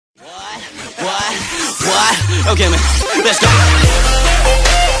lot. Okay, man, let's go.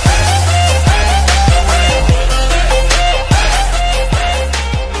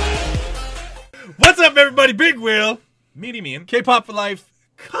 What's up, everybody? Big Will, Meaty Mean, K-Pop for Life,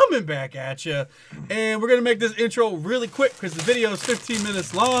 coming back at you. And we're going to make this intro really quick because the video is 15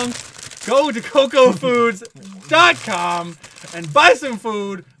 minutes long. Go to cocofoods.com and buy some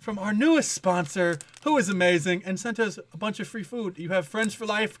food from our newest sponsor, who is amazing and sent us a bunch of free food. You have friends for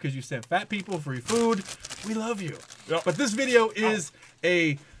life because you sent fat people free food. We love you. Yep. But this video is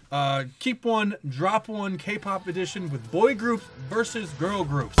a keep one, drop one K-pop edition with boy groups versus girl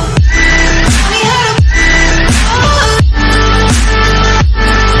groups.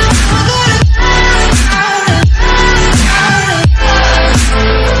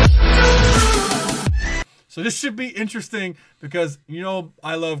 So this should be interesting because, you know,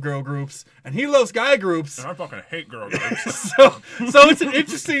 I love girl groups and he loves guy groups. and I fucking hate girl groups. So it's an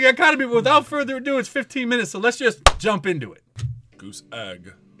interesting economy. But without further ado, it's 15 minutes. So let's just jump into it. Goose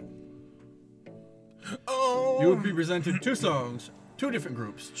egg. You will be presented two songs, two different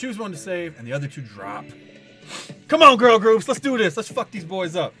groups. Choose one to save and the other two drop. Come on, girl groups. Let's do this. Let's fuck these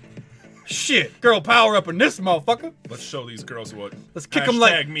boys up. Shit, girl power up in this motherfucker. Let's show these girls what. Let's kick them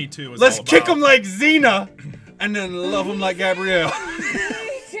like Me Too is let's all kick about. them like Xena, and then love them like Gabrielle.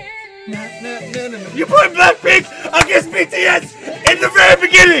 You put Blackpink against BTS in the very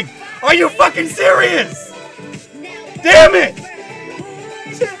beginning. Are you fucking serious? Damn it!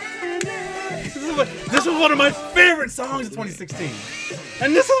 This was one of my favorite songs of 2016,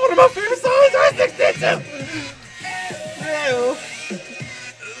 and this is one of my favorite songs of 2016 too.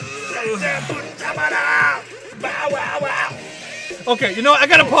 Okay, you know what? I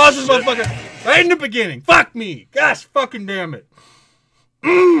gotta pause this motherfucker right in the beginning. Fuck me. Gosh fucking damn it.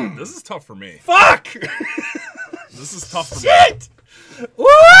 This is tough for me. Fuck! This is tough for Shit! Woo!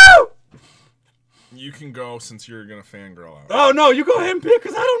 me. You can go since you're gonna fangirl out. Oh no, you go ahead and pick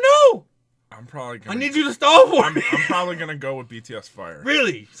because I don't know. I'm probably gonna. I need you to stall for I'm me. probably gonna go with BTS Fire.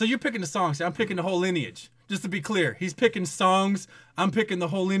 Really? So you're picking the songs. I'm picking the whole lineage. Just to be clear, he's picking songs. I'm picking the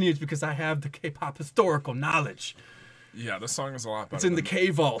whole lineage because I have the K-pop historical knowledge. Yeah, this song is a lot better. It's in the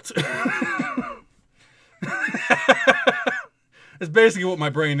K-vault. It's basically what my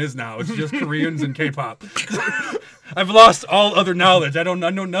brain is now. It's just Koreans and K-pop. I've lost all other knowledge. I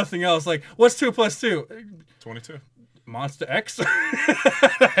know nothing else. Like, what's 2 + 2? 22. Monster X?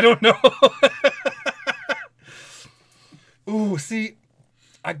 I don't know. Ooh, see,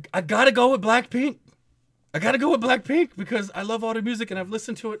 I gotta go with Blackpink. I gotta go with Blackpink because I love all the music and I've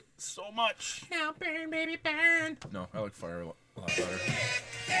listened to it so much. Now burn, baby, burn. No, I like Fire a lot better.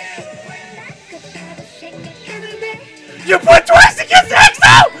 You put Twice against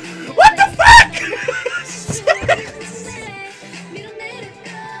EXO! What the fuck?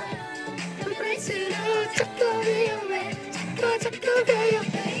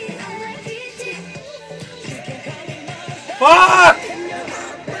 Fuck!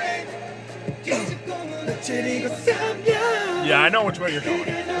 Yeah, I know which way you're going.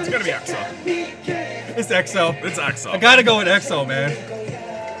 It's gonna be EXO. It's EXO. It's EXO. I gotta go with EXO, man.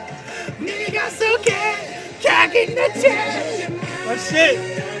 Oh shit!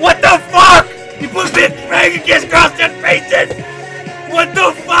 What the fuck? You put Big Bang against Cross Generation! What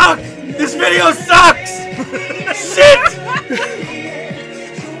the fuck? This video sucks! Shit!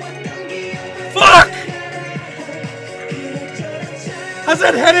 Fuck! How's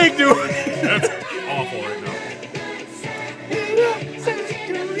that headache doing? That's awful right now.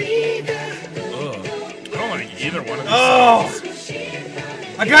 Ugh. I don't like either one of these songs.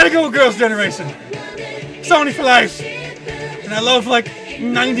 I gotta go with Girls' Generation. Sony for life. And I love like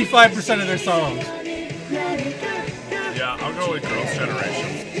 95% of their songs. Yeah, I'll go with Girls'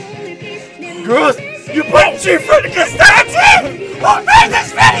 Generation. Girls, you put G-Friend against that team! Who made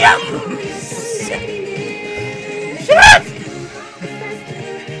this video? Shit!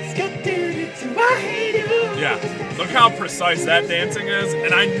 Yeah, look how precise that dancing is,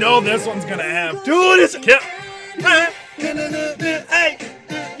 and I know this one's gonna have. Dude, it's... Yep.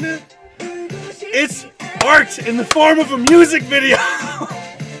 It's art in the form of a music video.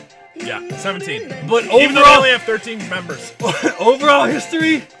 Yeah, 17. But Even though they overall, only have 13 members. overall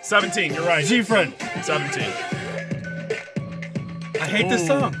history, 17, you're right. G-Friend. 17. I hate this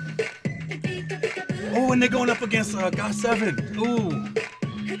song. Oh, and they're going up against GOT7. Ooh.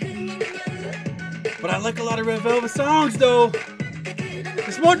 But I like a lot of Red Velvet songs, though.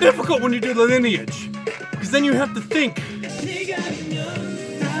 It's more difficult when you do the lineage. Because then you have to think.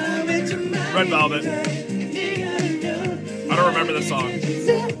 Red Velvet. I don't remember the song.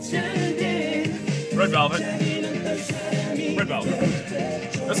 Red Velvet. Red Velvet.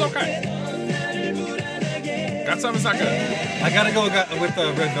 That's okay. GOT7 is not good. I gotta go with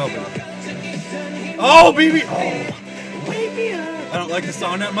Red Velvet. Oh, baby! Oh, baby! I don't like the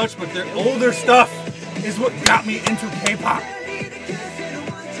song that much, but their older stuff is what got me into K-pop.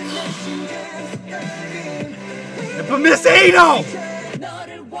 But Miss Ado!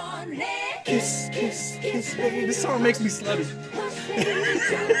 Kiss, kiss, kiss, baby. This song makes me slutty.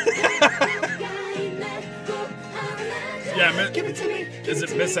 Yeah, is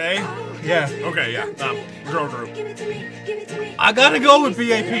it Miss A? Yeah. Okay, yeah. Girl group. I gotta go with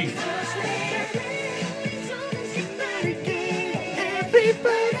BAP.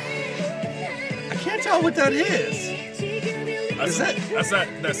 I can't tell what that is. That's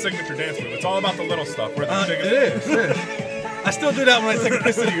that signature dance move. It's all about the little stuff. Where the chicken. It is. I still do that when I take a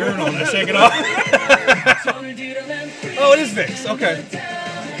piss of the urinal and I shake it off. Oh, it is Vicks. Okay.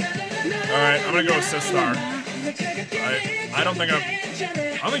 All right, I'm gonna go with Sistar. I don't think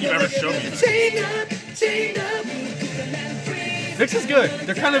you've ever showed me that. Vicks is good.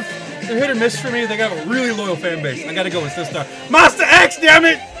 They're hit or miss for me. They got a really loyal fan base. I gotta go with Sistar. Monster X, damn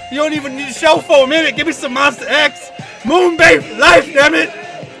it! You don't even need a show for a minute. Give me some Monster X. Moonbabe Life, damn it!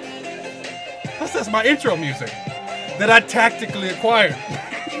 Plus, that's my intro music that I tactically acquired.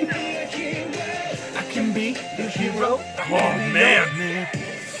 I can be the hero. Oh man!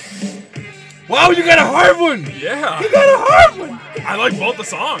 Wow, you got a hard one! Yeah! You got a hard one! I like both the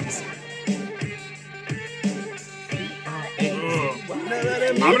songs.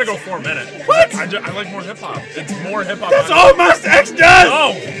 I'm gonna go 4 minutes. What? I like more hip hop. It's more hip hop. That's all Monster X does!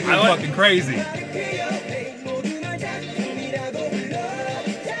 Oh! I like fucking crazy.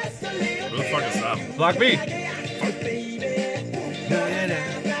 Who the fuck is that? Block B.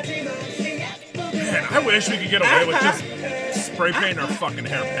 Man, I wish we could get away with just spray paint our fucking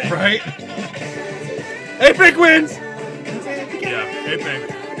hair paint. Right? A-Pink wins! Yeah, A-Pink.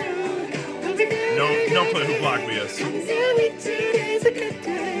 No clue who Block B is.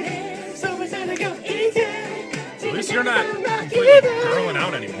 At least you're not completely girling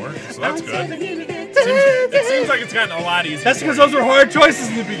out anymore, so that's good. It seems like it's gotten a lot easier. That's because those were hard choices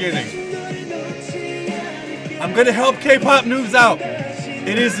in the beginning. I'm gonna help K-pop noobs out.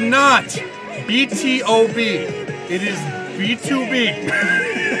 It is not BTOB. It is B2B.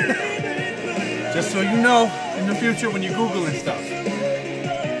 Just so you know, in the future when you Google and stuff.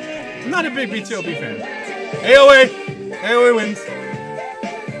 I'm not a big BTOB fan. AOA! AOA wins.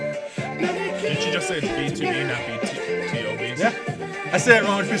 Did you just say it's B2B, not BTOB? Yeah. I said it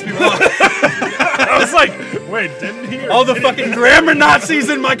wrong, it pissed people off. I was like, wait, didn't he? All the fucking grammar Nazis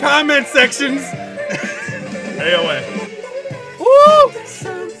in my comment sections. AOA. Woo!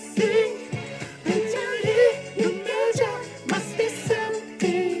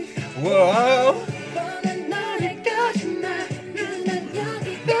 Whoa!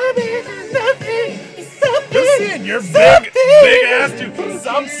 Just seeing your big ass do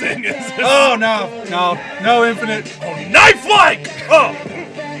some singing. Oh no, Infinite. Oh, knife-like! Oh,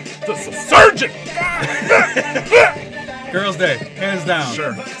 the surgeon! Girls' Day, hands down.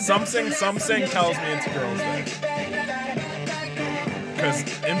 Sure. Some Sing tells me it's Girls' Day. Because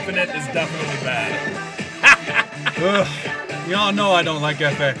Infinite is definitely bad. Ugh. Y'all know I don't like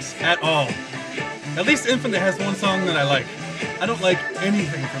FX at all. At least Infinite has one song that I like. I don't like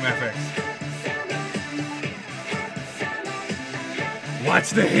anything from FX.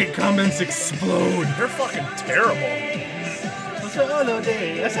 Watch the hate comments explode. They're fucking terrible.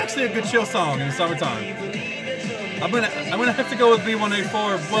 That's actually a good chill song in the summertime. I'm gonna have to go with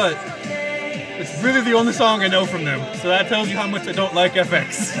B1A4, but it's really the only song I know from them. So that tells you how much I don't like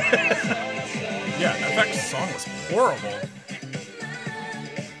FX. Yeah, FX's song was horrible.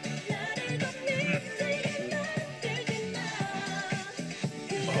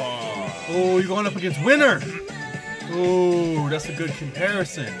 Oh, you're going up against Winner. Oh, that's a good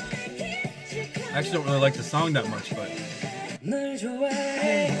comparison. I actually don't really like the song that much, but.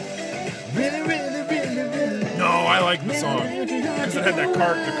 No, I like the song because it had that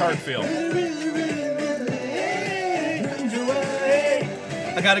card feel.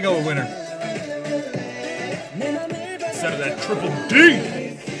 I gotta go with Winner. Instead of that triple D.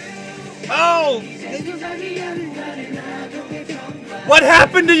 Oh! What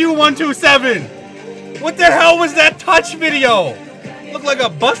happened to you, 127? What the hell was that touch video? Looked like a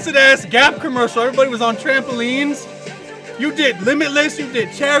busted ass Gap commercial. Everybody was on trampolines. You did Limitless, you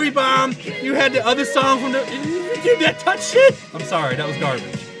did Cherry Bomb, you had the other song from the. You did that touch shit? I'm sorry, that was garbage.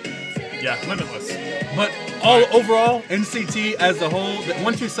 Yeah, Limitless. But overall, NCT as a whole,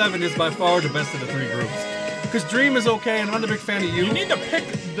 127 is by far the best of the three groups. Because Dream is okay, and I'm not a big fan of you. You need to pick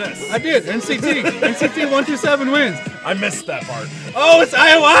this. I did, NCT. NCT 127 wins. I missed that part. Oh, it's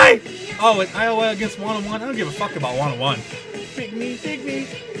IOI! Oh, and Iowa against 101. I don't give a fuck about 101. Pick me, pick me,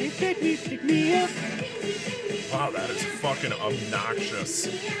 pick me, pick me up. Wow, that is fucking obnoxious.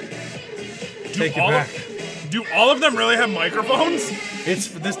 Take it back. Do all of them really have microphones? It's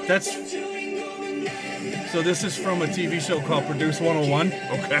this. So this is from a TV show called Produce 101.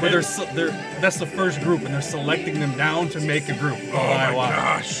 Okay. Where that's the first group, and they're selecting them down to make a group. Oh my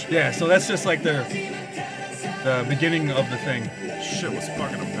gosh. Yeah, so that's just like the beginning of the thing. Shit was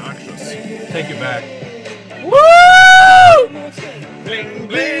fucking obnoxious. Take it back. Woo! Bling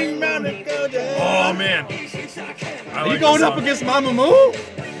bling, Monica. Oh man. Are you going up against Mama Moo?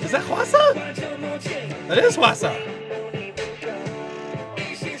 Is that Hwasa? That is Hwasa.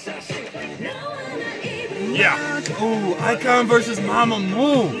 Yeah. Ooh, Icon versus Mama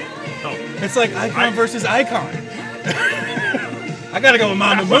Moo. Oh. It's like Icon versus Icon. I gotta go with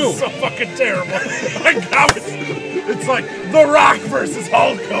Mama That Moo. was so fucking terrible. It's like The Rock versus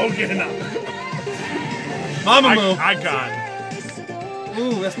Hulk Hogan. Mama Moo. Icon.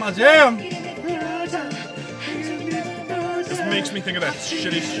 Ooh, that's my jam. This makes me think of that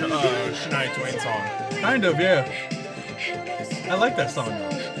shitty Shania Twain song. Kind of, yeah. I like that song though.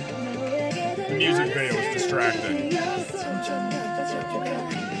 The music video was distracting.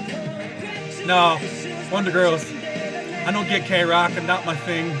 No, Wonder Girls. I don't get K-Rock, and not my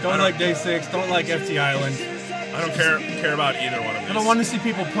thing. Don't like Day 6, don't like FT Island. I don't care about either one of these. I don't want to see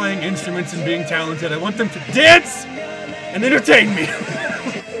people playing instruments and being talented. I want them to dance and entertain me.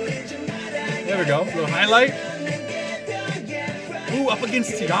 There we go, a little highlight. Ooh, up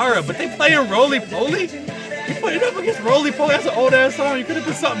against Tiara, but they playing Roly Poly? You put it up against Roly Poly? That's an old ass song. You could have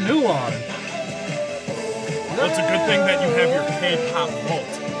put something new on. Well, it's a good thing that you have your K-pop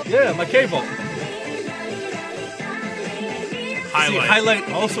vault. Yeah, my K-Vault. Highlight. See,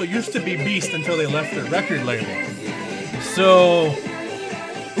 Highlight also used to be Beast until they left their record label. So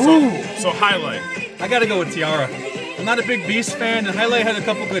Highlight. I gotta go with Tiara. I'm not a big Beast fan, and Highlight had a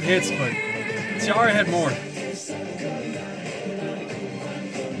couple good hits, but Tiara had more.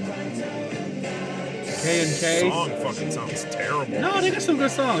 K&K. Song fucking sounds terrible. No, they got some good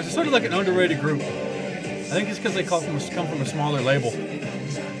songs. It's sort of like an underrated group. I think it's because they come from a smaller label.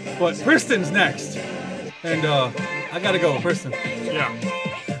 But Priston's next, and I gotta go with Priston. Yeah.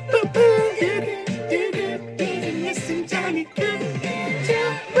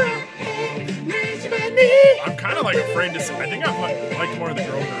 I'm kind of like afraid to say. I think I've liked more of the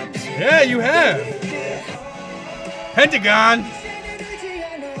girl groups. Yeah, you have. Pentagon.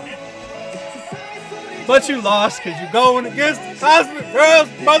 But you lost because you're going against Cosmic Girls,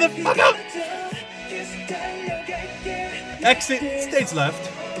 motherfucker. Exit stage left.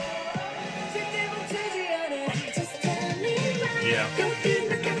 Yeah.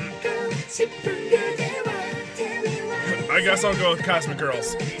 I guess I'll go with Cosmic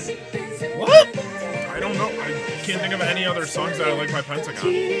Girls. What? I don't know. I can't think of any other songs that I like by Pentagon.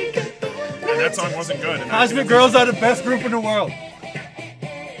 And that song wasn't good. Cosmic Girls are the best group in the world.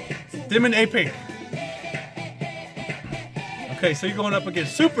 Them and A-Pink. Okay, so you're going up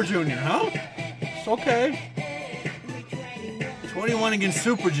against Super Junior, huh? It's okay. 21 against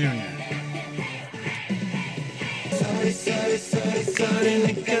Super Junior.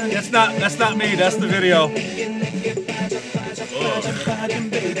 That's not me, that's the video. Look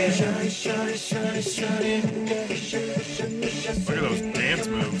at those dance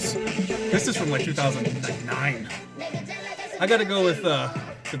moves. This is from like 2009. I gotta go with the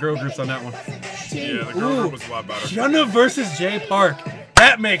girl groups on that one. Yeah, the girl group was a lot better. Gianna versus Jay Park.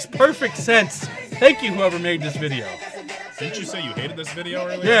 That makes perfect sense. Thank you, whoever made this video. Didn't you say you hated this video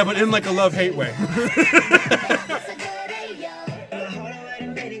earlier? Yeah, but in like a love-hate way.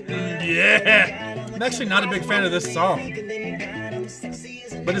 Yeah. I'm actually not a big fan of this song.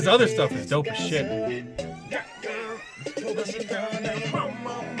 But his other stuff is dope as shit.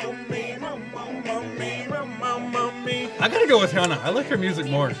 I gotta go with Hannah. I like her music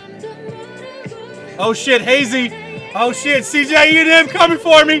more. Oh shit, Hazy. Oh shit, CJ E&M coming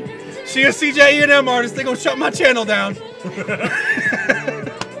for me. She a CJ E&M artist. They gonna shut my channel down.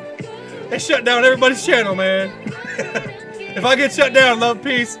 They shut down everybody's channel, man. If I get shut down, love,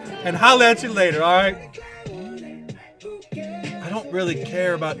 peace, and holla at you later, alright? I don't really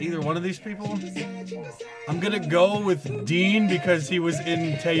care about either one of these people. I'm gonna go with Dean because he was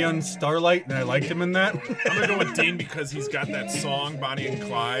in Taeyon's Starlight and I liked him in that. I'm gonna go with Dean because he's got that song Bonnie and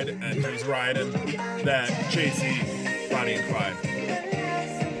Clyde and he's riding that Jay-Z Bonnie and Clyde.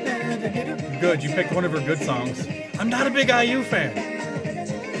 Good, you picked one of her good songs. I'm not a big IU fan.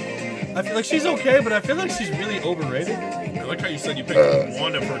 I feel like she's okay, but I feel like she's really overrated. I like how you said you picked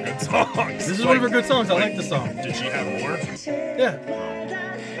one of her good songs. This is one of her good songs. I like the song. Did she have more? Yeah.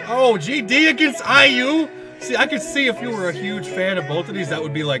 Oh, GD against IU. See, I could see if you were a huge fan of both of these, that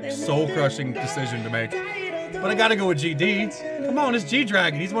would be like soul-crushing decision to make. But I gotta go with GD. Come on, it's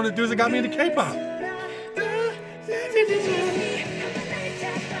G-Dragon. He's one of the dudes that got me into K-pop.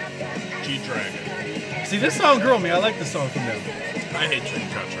 G-Dragon. See, this song grew on me. I like this song from them. I hate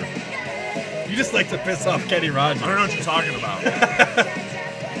Dreamcatcher. You just like to piss off Kenny Rogers. I don't know what you're talking about.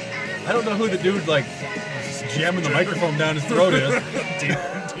 I don't know who the dude like jamming the microphone down his throat is.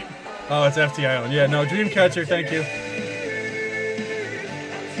 Oh, it's FT Island. Yeah, no, Dreamcatcher, thank you.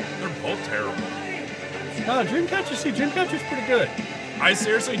 They're both terrible. No, Dreamcatcher, see, Dreamcatcher's pretty good. I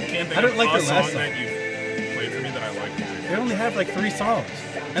seriously can't think of a song that you played for me that I like. They only have like 3 songs.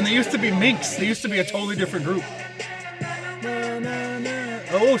 And they used to be Minx. They used to be a totally different group. Na, na, na.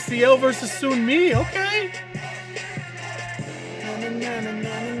 Oh, CL versus Soon Me, okay.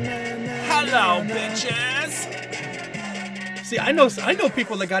 Hello, bitches. See, I know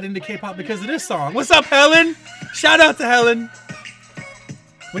people that got into K-pop because of this song. What's up, Helen? Shout out to Helen.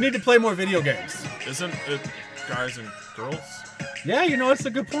 We need to play more video games. Isn't it guys and girls? Yeah, you know, it's a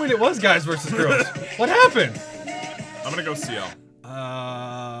good point. It was guys versus girls. What happened? I'm gonna go CL.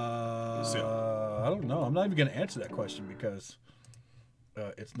 I don't know. I'm not even gonna answer that question because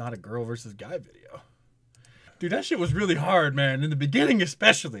it's not a girl versus guy video. Dude, that shit was really hard, man. In the beginning,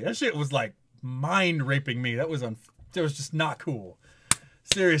 especially, that shit was like mind raping me. That was just not cool.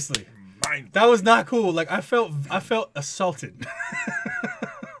 Seriously, that was not cool. Like I felt assaulted.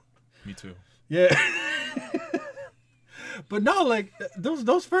 Me too. Yeah. But no, like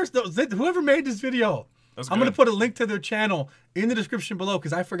whoever made this video, I'm gonna put a link to their channel in the description below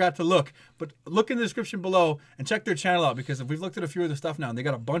because I forgot to look. But look in the description below and check their channel out because if we've looked at a few of their stuff now, and they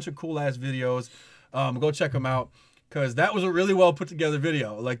got a bunch of cool ass videos. Go check them out because that was a really well put together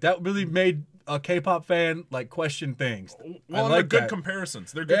video. Like that really made a K-pop fan like question things. Well, they're good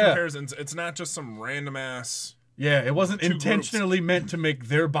comparisons. They're good comparisons. It's not just some random ass. Yeah, it wasn't intentionally meant to make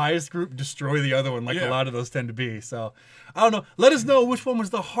their bias group destroy the other one like a lot of those tend to be. So, I don't know. Let us know which one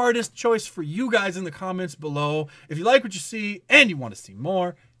was the hardest choice for you guys in the comments below. If you like what you see and you want to see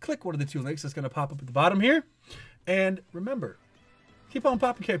more, click one of the 2 links that's going to pop up at the bottom here. And remember, keep on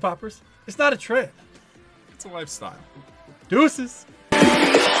popping, K-poppers. It's not a trend. It's a lifestyle. Deuces.